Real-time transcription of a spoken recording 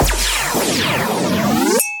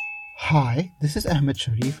Hi, this is Ahmed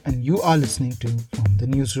Sharif and you are listening to From the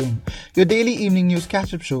Newsroom, your daily evening news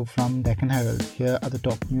catch-up show from Deccan Herald. Here are the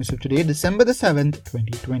top news of today, December the 7th,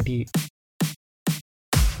 2020.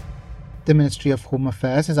 The Ministry of Home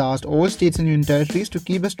Affairs has asked all states and union territories to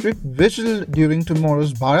keep a strict vigil during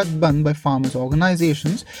tomorrow's Bharat Bandh by farmers'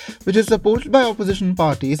 organizations, which is supported by opposition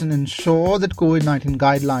parties, and ensure that COVID-19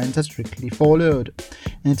 guidelines are strictly followed.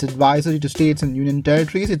 In its advisory to states and union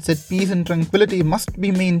territories, it said peace and tranquility must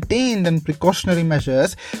be maintained and precautionary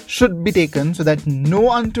measures should be taken so that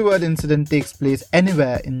no untoward incident takes place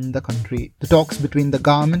anywhere in the country. The talks between the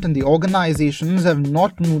government and the organizations have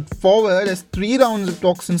not moved forward, as 3 rounds of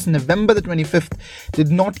talks since November the 25th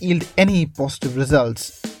did not yield any positive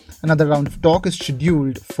results. Another round of talk is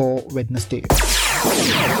scheduled for Wednesday.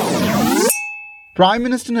 Prime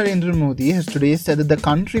Minister Narendra Modi has today said that the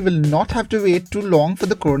country will not have to wait too long for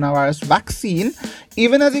the coronavirus vaccine,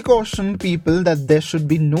 even as he cautioned people that there should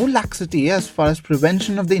be no laxity as far as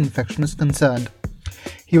prevention of the infection is concerned.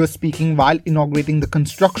 He was speaking while inaugurating the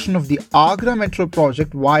construction of the Agra Metro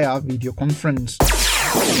project via video conference.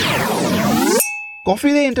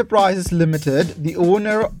 Coffee Day Enterprises Limited, the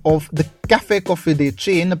owner of the Cafe Coffee Day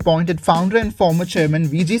chain, appointed founder and former chairman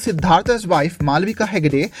VG Siddhartha's wife Malvika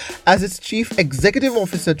Hegde as its chief executive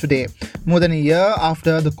officer today, more than a year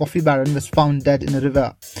after the coffee baron was found dead in a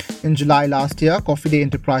river. In July last year, Coffee Day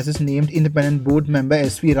Enterprises named independent board member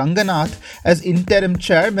S.V. Ranganath as interim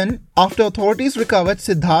chairman after authorities recovered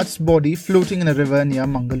Siddharth's body floating in a river near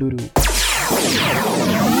Mangaluru.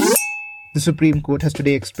 The Supreme Court has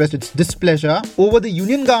today expressed its displeasure over the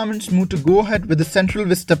Union government's move to go ahead with the Central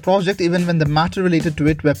Vista project even when the matter related to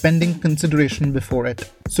it were pending consideration before it.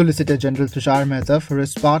 Solicitor General Tushar Mehta, for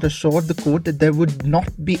his part, assured the court that there would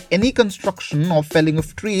not be any construction or felling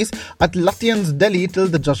of trees at Lutyens, Delhi till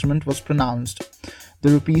the judgment was pronounced.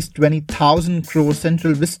 The Rs 20,000 crore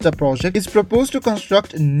Central Vista project is proposed to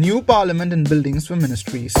construct new parliament and buildings for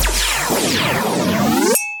ministries.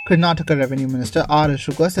 Karnataka Revenue Minister R.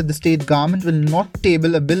 Ashoka said the state government will not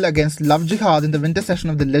table a bill against love jihad in the winter session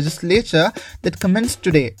of the legislature that commenced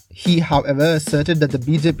today. He, however, asserted that the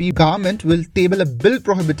BJP government will table a bill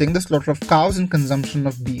prohibiting the slaughter of cows and consumption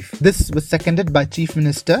of beef. This was seconded by Chief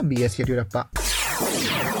Minister B.S. Yediyurappa.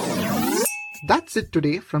 That's it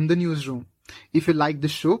today from the newsroom. If you like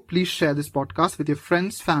this show, please share this podcast with your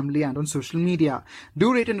friends, family, and on social media.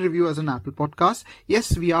 Do rate and review us on Apple Podcasts.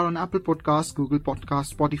 Yes, we are on Apple Podcasts, Google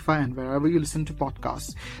Podcasts, Spotify, and wherever you listen to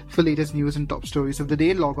podcasts. For latest news and top stories of the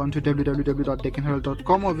day, log on to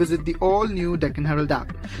www.deccanherald.com or visit the all-new Deccan Herald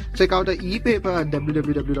app. Check out our e-paper at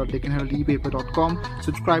www.deccanheraldepaper.com.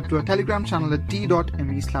 Subscribe to our Telegram channel at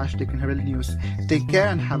t.me/Deccan Herald News. Take care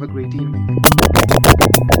and have a great evening.